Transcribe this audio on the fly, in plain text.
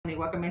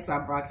welcome into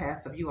our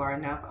broadcast of You Are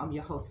Enough. I'm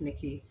your host,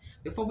 Nikki.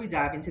 Before we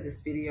dive into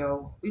this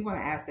video, we want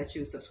to ask that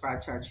you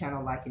subscribe to our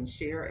channel, like and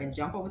share, and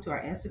jump over to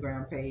our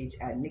Instagram page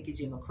at Nikki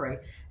McCray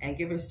and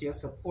give us your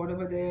support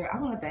over there.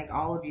 I want to thank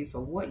all of you for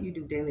what you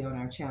do daily on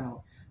our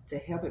channel to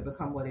help it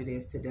become what it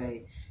is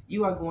today.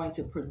 You are going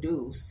to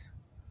produce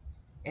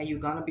and you're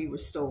going to be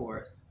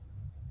restored.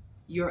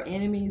 Your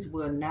enemies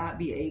will not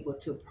be able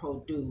to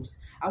produce.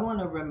 I want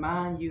to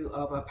remind you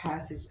of a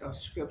passage of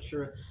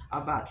scripture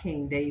about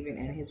King David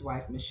and his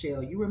wife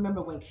Michelle. You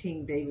remember when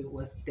King David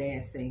was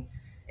dancing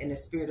and the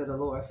Spirit of the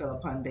Lord fell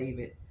upon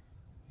David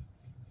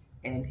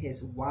and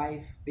his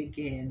wife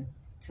began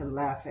to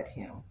laugh at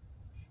him.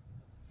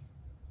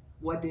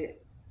 What did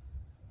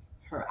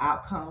her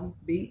outcome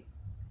be?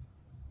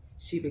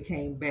 She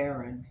became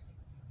barren.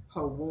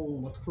 Her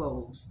womb was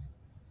closed.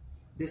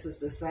 This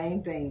is the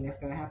same thing that's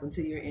going to happen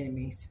to your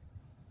enemies.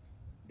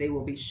 They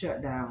will be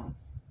shut down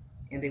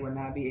and they will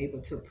not be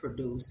able to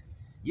produce.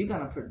 You're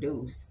going to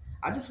produce.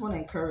 I just want to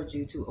encourage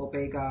you to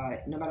obey God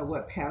no matter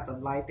what path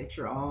of life that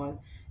you're on.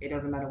 It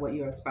doesn't matter what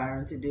you're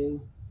aspiring to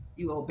do.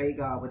 You obey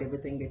God with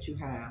everything that you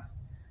have,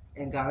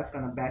 and God is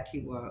going to back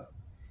you up.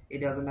 It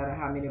doesn't matter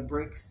how many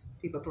bricks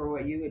people throw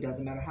at you. It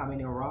doesn't matter how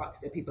many rocks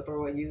that people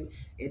throw at you.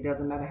 It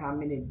doesn't matter how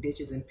many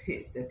ditches and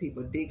pits that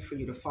people dig for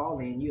you to fall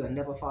in. You will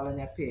never fall in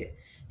that pit.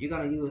 You're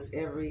going to use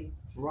every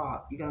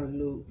rock. You're going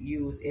to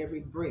use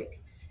every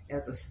brick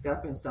as a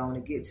stepping stone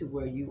to get to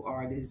where you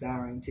are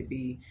desiring to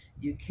be.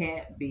 You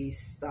can't be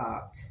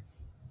stopped.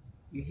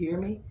 You hear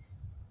me?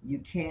 You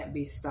can't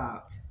be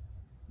stopped.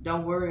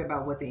 Don't worry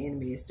about what the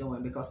enemy is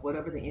doing, because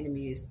whatever the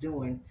enemy is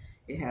doing,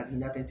 it has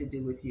nothing to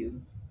do with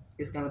you.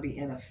 It's going to be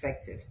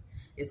ineffective.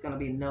 It's going to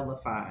be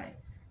nullified.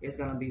 It's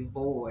going to be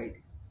void.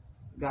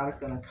 God is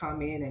going to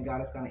come in and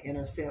God is going to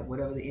intercept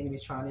whatever the enemy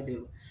is trying to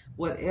do.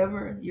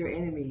 Whatever your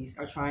enemies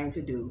are trying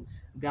to do,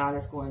 God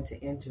is going to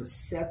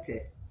intercept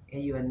it,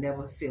 and you'll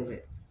never feel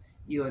it.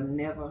 You'll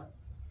never,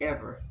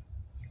 ever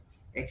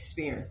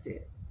experience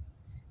it.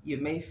 You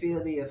may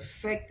feel the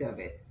effect of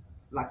it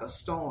like a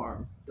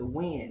storm, the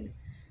wind,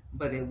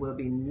 but it will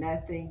be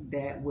nothing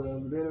that will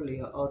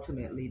literally or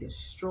ultimately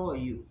destroy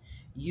you.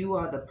 You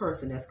are the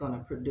person that's going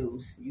to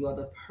produce. You are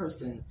the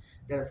person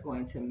that is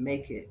going to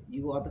make it.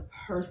 You are the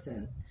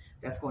person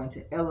that's going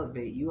to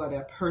elevate. You are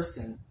that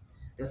person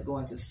that's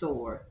going to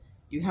soar.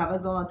 You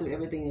haven't gone through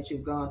everything that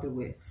you've gone through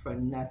with for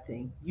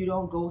nothing. You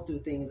don't go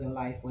through things in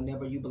life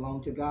whenever you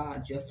belong to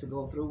God just to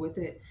go through with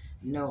it.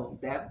 No,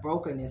 that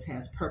brokenness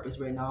has purpose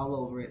written all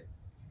over it.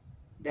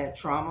 That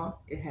trauma,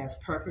 it has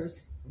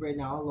purpose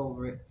written all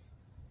over it.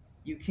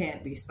 You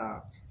can't be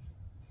stopped.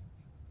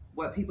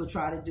 What people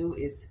try to do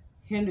is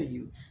hinder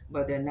you,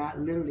 but they're not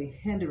literally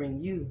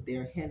hindering you.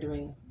 They're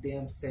hindering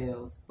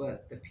themselves.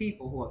 But the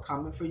people who are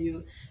coming for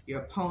you,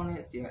 your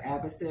opponents, your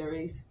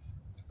adversaries,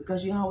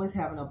 because you always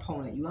have an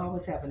opponent, you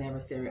always have an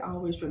adversary.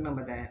 Always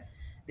remember that.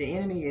 The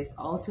enemy is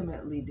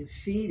ultimately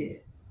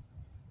defeated,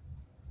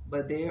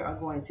 but there are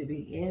going to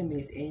be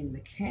enemies in the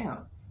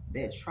camp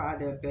that try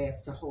their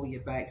best to hold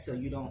you back so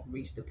you don't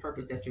reach the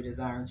purpose that you're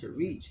desiring to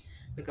reach,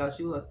 because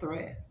you're a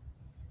threat.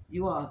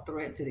 You are a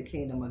threat to the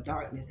kingdom of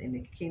darkness, and the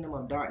kingdom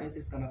of darkness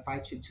is going to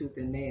fight you tooth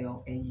and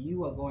nail, and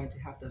you are going to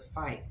have to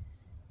fight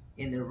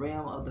in the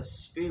realm of the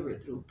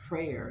spirit through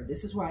prayer.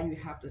 This is why you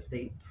have to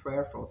stay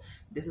prayerful.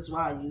 This is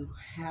why you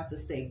have to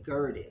stay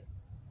girded.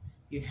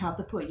 You have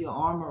to put your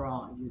armor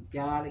on. You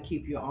got to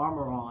keep your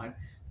armor on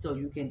so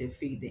you can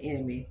defeat the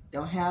enemy.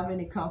 Don't have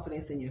any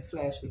confidence in your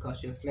flesh,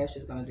 because your flesh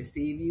is going to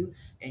deceive you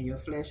and your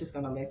flesh is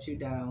going to let you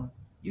down.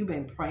 You've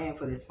been praying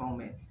for this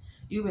moment.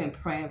 You've been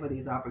praying for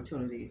these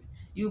opportunities.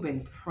 You've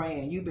been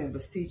praying. You've been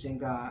beseeching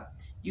God.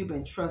 You've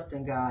been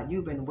trusting God.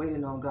 You've been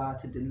waiting on God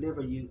to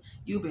deliver you.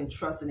 You've been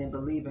trusting and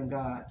believing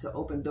God to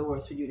open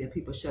doors for you that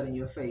people shut in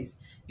your face.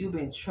 You've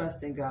been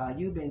trusting God.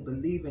 You've been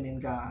believing in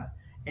God.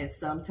 And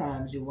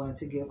sometimes you wanted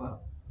to give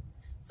up.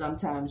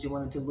 Sometimes you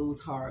wanted to lose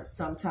heart.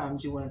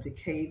 Sometimes you wanted to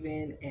cave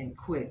in and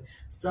quit.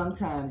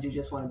 Sometimes you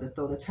just wanted to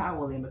throw the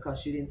towel in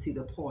because you didn't see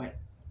the point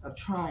of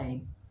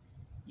trying.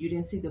 You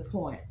didn't see the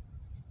point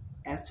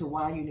as to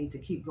why you need to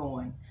keep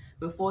going.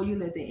 Before you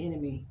let the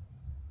enemy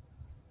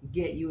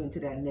get you into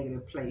that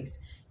negative place,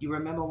 you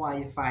remember why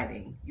you're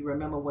fighting. You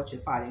remember what you're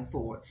fighting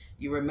for.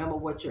 You remember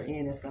what your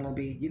end is going to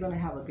be. You're going to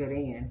have a good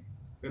end.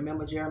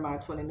 Remember Jeremiah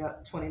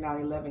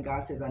 29:11,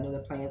 God says, I know the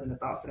plans and the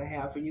thoughts that I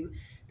have for you.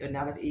 They're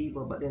not of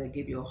evil, but they'll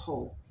give you a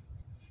hope.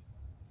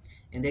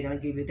 And they're going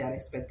to give you that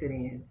expected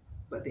end.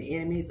 But the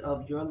enemies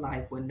of your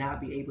life will not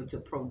be able to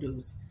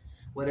produce.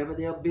 Whatever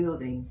they're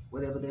building,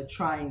 whatever they're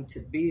trying to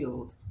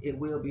build, it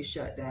will be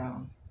shut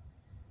down.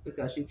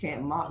 Because you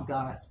can't mock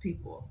God's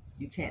people.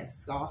 You can't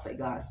scoff at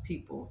God's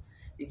people.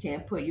 You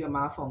can't put your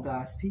mouth on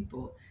God's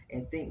people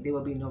and think there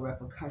will be no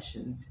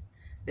repercussions.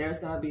 There's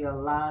going to be a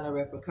lot of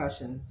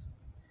repercussions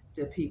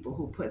to people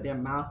who put their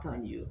mouth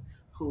on you,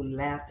 who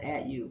laughed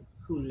at you,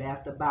 who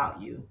laughed about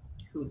you,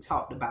 who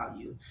talked about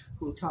you,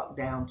 who talked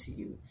down to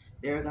you.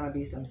 There are going to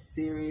be some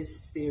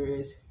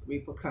serious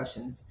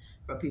repercussions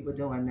for people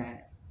doing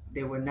that.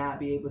 They will not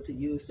be able to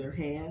use their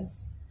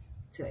hands.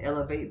 to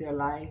elevate their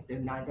life. They're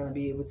not going to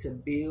be able to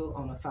build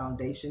on a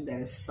foundation that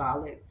is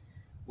solid.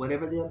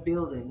 Whatever they're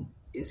building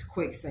is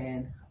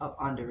quicksand up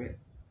under it.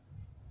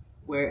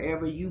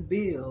 Wherever you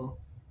build,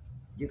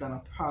 you're going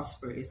to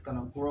prosper. It's going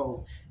to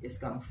grow. It's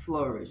going to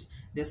flourish.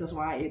 This is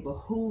why it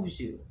behooves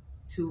you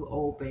to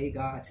obey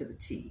God to the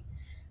T.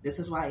 This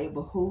is why it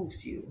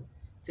behooves you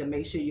to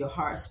make sure your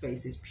heart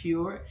space is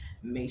pure.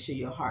 Make sure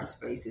your heart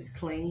space is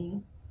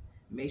clean.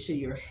 Make sure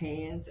your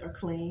hands are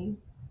clean,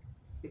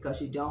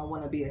 because you don't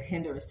want to be a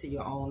hindrance to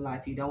your own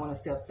life. You don't want to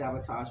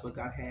self-sabotage what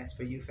God has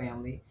for you,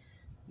 family.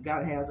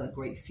 God has a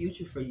great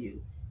future for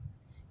you.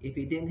 If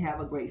he didn't have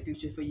a great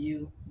future for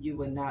you, you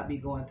would not be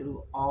going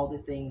through all the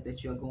things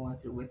that you're going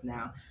through with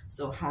now.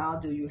 So how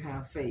do you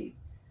have faith?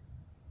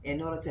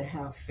 In order to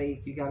have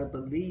faith, you got to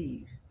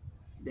believe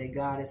that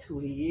God is who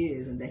he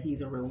is and that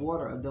he's a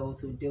rewarder of those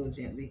who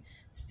diligently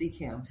seek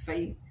him.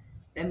 Faith,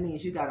 that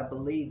means you got to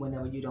believe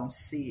whenever you don't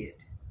see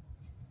it.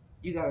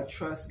 You got to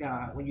trust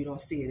God when you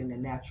don't see it in the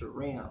natural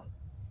realm.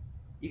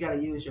 You got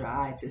to use your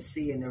eye to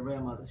see in the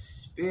realm of the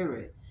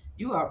spirit.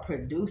 You are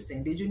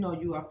producing. Did you know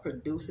you are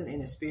producing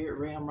in the spirit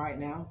realm right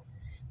now?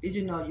 Did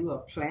you know you are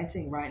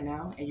planting right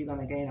now and you're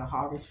going to gain a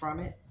harvest from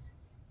it?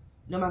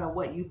 No matter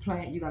what you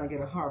plant, you're going to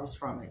get a harvest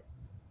from it.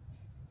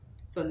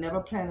 So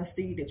never plant a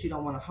seed that you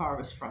don't want to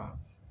harvest from.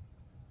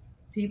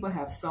 People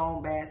have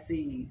sown bad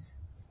seeds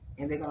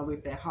and they're going to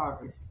reap that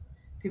harvest.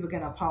 People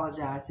can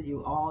apologize to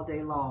you all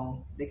day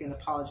long. They can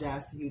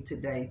apologize to you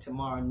today,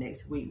 tomorrow,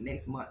 next week,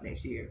 next month,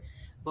 next year.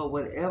 But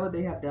whatever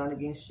they have done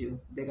against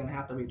you, they're going to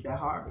have to reap that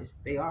harvest.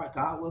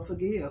 God will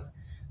forgive.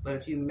 But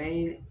if you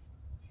made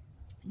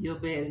your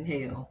bed in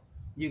hell,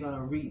 you're going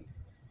to reap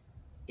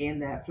in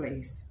that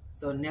place.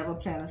 So never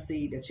plant a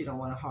seed that you don't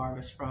want to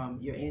harvest from.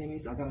 Your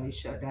enemies are going to be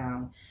shut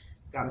down.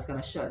 God is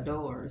going to shut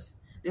doors.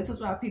 This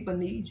is why people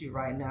need you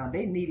right now.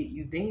 They needed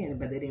you then,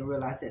 but they didn't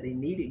realize that they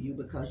needed you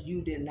because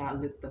you did not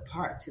look the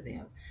part to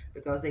them,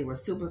 because they were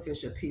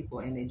superficial people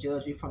and they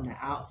judge you from the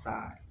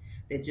outside.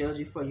 They judge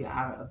you for your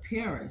outer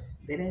appearance.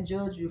 They didn't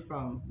judge you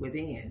from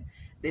within.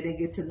 They didn't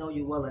get to know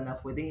you well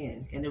enough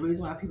within. And the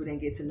reason why people didn't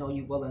get to know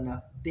you well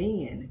enough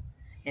then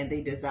and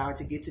they desire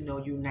to get to know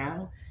you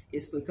now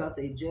is because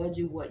they judge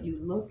you what you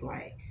look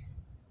like.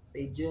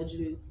 They judge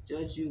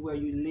you where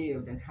you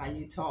lived and how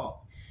you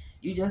talk.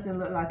 You just didn't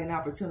look like an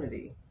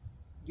opportunity.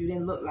 You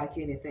didn't look like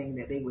anything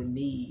that they would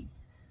need,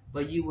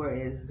 but you were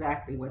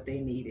exactly what they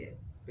needed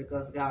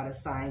because God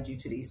assigned you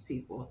to these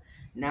people.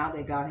 Now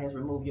that God has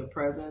removed your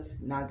presence,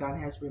 now God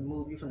has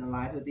removed you from the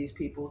lives of these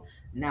people,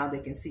 now they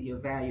can see your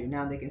value.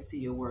 Now they can see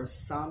your worth.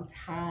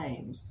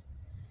 Sometimes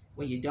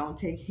when you don't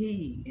take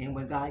heed and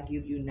when God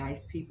gives you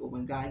nice people,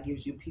 when God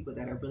gives you people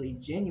that are really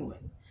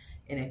genuine,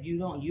 and if you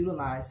don't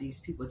utilize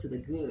these people to the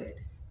good,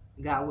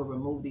 God will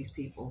remove these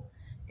people.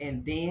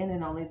 And then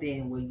and only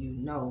then will you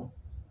know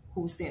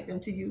who sent them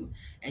to you,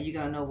 and you're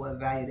going to know what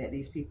value that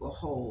these people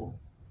hold.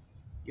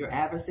 Your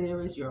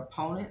adversaries, your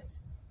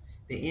opponents,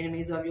 the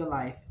enemies of your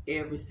life,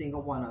 every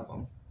single one of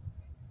them,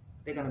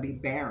 they're going to be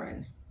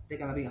barren. They're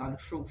going to be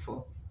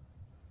unfruitful.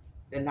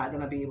 They're not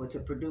going to be able to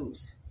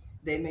produce.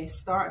 They may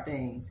start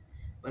things,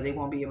 but they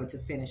won't be able to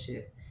finish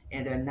it.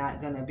 And they're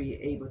not going to be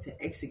able to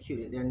execute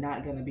it. They're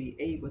not going to be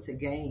able to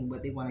gain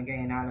what they want to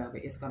gain out of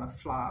it. It's going to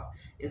flop.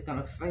 It's going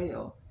to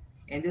fail.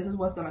 And this is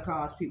what's going to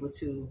cause people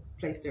to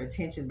place their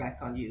attention back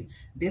on you.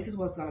 This is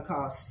what's going to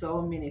cause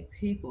so many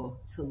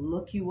people to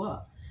look you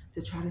up,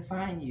 to try to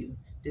find you,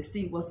 to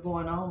see what's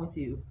going on with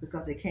you,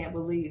 because they can't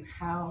believe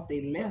how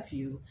they left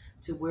you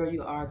to where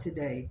you are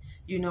today.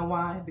 You know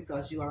why?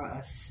 Because you are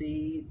a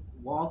seed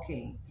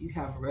walking. You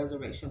have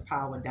resurrection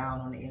power down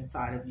on the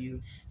inside of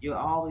you. You're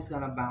always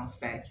going to bounce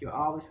back. You're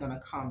always going to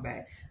come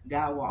back.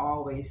 God will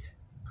always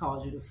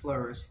cause you to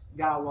flourish.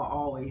 God will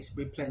always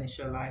replenish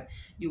your life.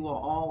 You will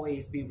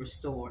always be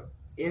restored.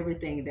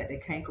 Everything that the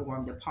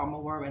cankerworm, the palmer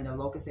worm, and the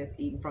locust has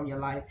eaten from your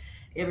life,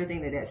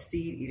 everything that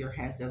seed eater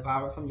has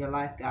devoured from your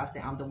life, God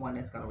said, I'm the one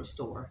that's going to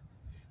restore.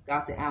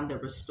 God said, I'm the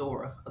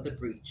restorer of the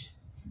breach.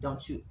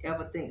 Don't you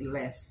ever think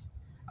less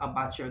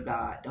about your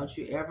God. Don't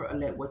you ever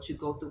let what you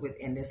go through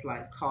within this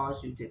life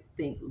cause you to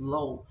think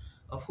low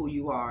of who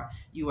you are.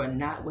 You are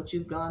not what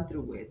you've gone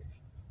through with.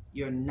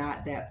 You're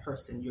not that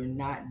person. You're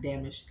not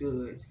damaged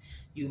goods.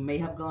 You may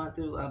have gone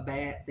through a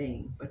bad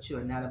thing, but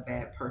you're not a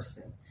bad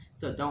person.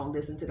 So don't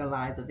listen to the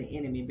lies of the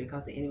enemy,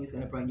 because the enemy is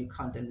going to bring you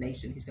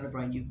condemnation. He's going to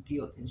bring you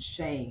guilt and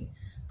shame.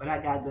 But I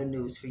got good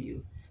news for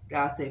you.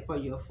 God said, for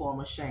your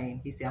former shame,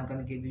 he said, I'm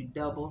going to give you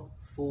double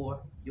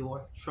for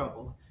your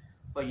trouble.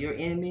 For your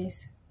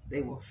enemies,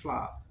 they will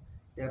flop.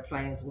 Their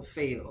plans will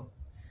fail.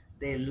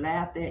 They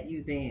laughed at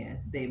you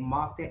then. They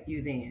mocked at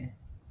you then.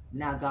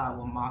 Now God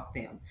will mock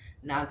them.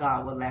 Now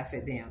God will laugh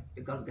at them,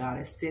 because God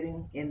is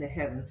sitting in the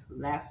heavens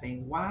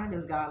laughing. Why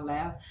does God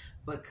laugh?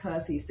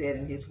 Because he said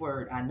in his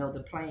word, I know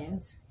the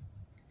plans.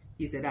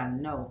 He said, I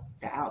know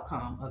the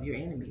outcome of your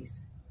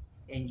enemies,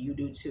 and you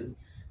do too,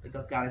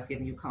 because God is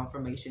giving you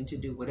confirmation to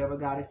do whatever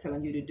God is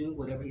telling you to do,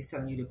 whatever he's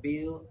telling you to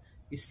build.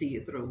 You see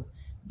it through.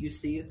 You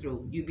see it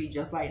through. You be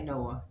just like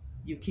Noah.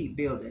 You keep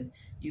building.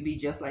 You be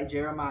just like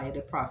Jeremiah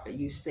the prophet.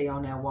 You stay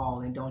on that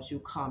wall and don't you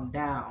come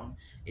down.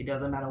 It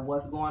doesn't matter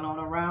what's going on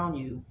around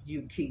you.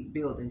 You keep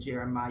building,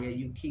 Jeremiah.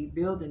 You keep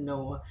building,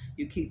 Noah.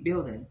 You keep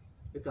building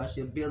because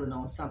you're building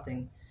on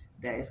something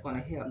that is going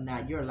to help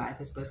not your life,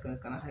 it's going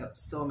to help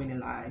so many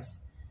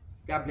lives.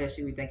 God bless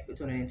you. We thank you for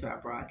tuning into our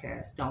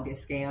broadcast. Don't get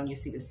scammed. You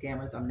see the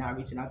scammers. I'm not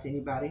reaching out to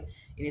anybody.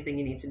 Anything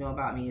you need to know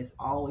about me is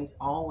always,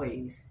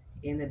 always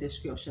in the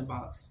description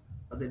box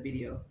of the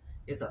video.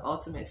 It's an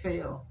ultimate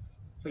fail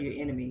for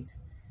your enemies,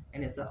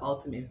 and it's an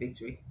ultimate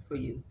victory for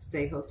you.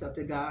 Stay hooked up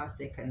to God,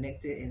 stay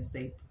connected, and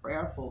stay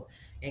prayerful,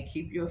 and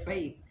keep your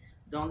faith.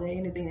 Don't let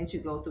anything that you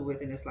go through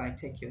with in this life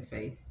take your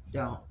faith.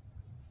 Don't.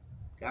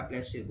 God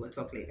bless you. We'll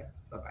talk later.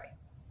 Bye-bye.